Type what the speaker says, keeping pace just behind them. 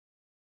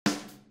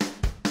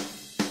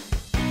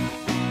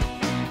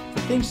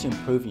things to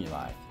improve in your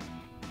life,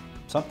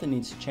 something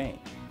needs to change.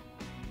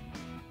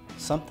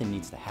 Something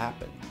needs to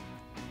happen.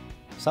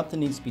 Something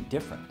needs to be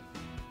different.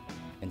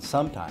 And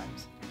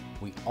sometimes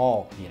we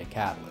all need a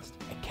catalyst.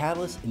 A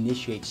catalyst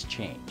initiates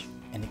change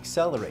and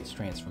accelerates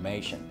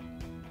transformation.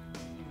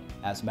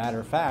 As a matter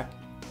of fact,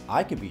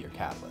 I could be your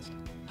catalyst.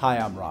 Hi,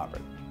 I'm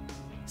Robert.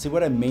 See,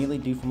 what I mainly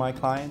do for my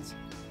clients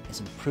is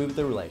improve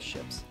their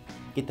relationships,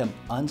 get them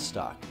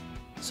unstuck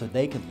so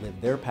they can live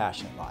their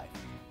passionate life,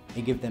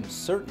 and give them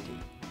certainty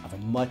of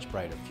a much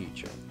brighter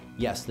future.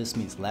 Yes, this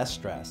means less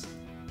stress,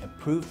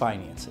 improved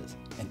finances,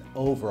 and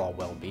overall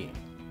well-being.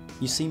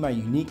 You see, my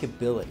unique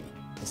ability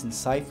is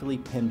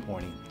insightfully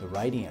pinpointing the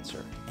right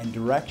answer and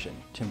direction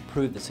to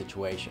improve the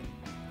situation,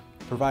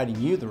 providing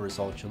you the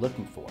results you're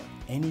looking for.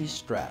 Any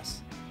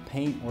stress,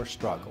 pain, or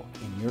struggle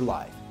in your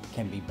life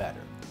can be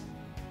better.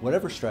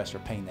 Whatever stress or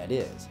pain that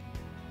is,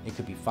 it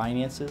could be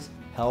finances,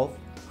 health,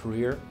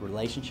 career,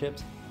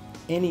 relationships,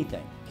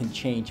 anything can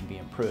change and be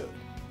improved,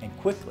 and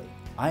quickly.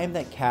 I am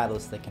that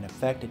catalyst that can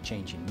affect a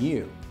change in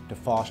you to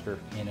foster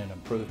in an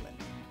improvement.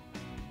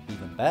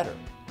 Even better,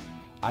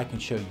 I can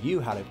show you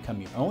how to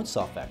become your own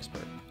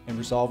self-expert in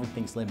resolving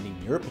things limiting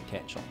your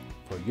potential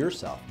for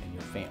yourself and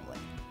your family.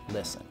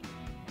 Listen,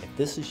 if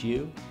this is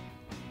you,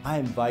 I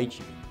invite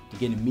you to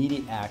get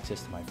immediate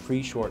access to my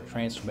free short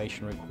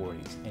transformation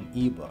recordings and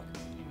ebook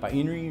by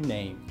entering your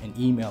name and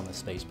email in the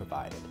space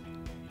provided.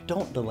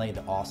 Don't delay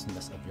the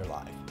awesomeness of your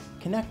life.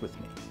 Connect with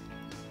me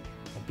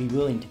and be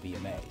willing to be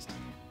amazed.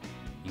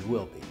 You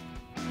will be.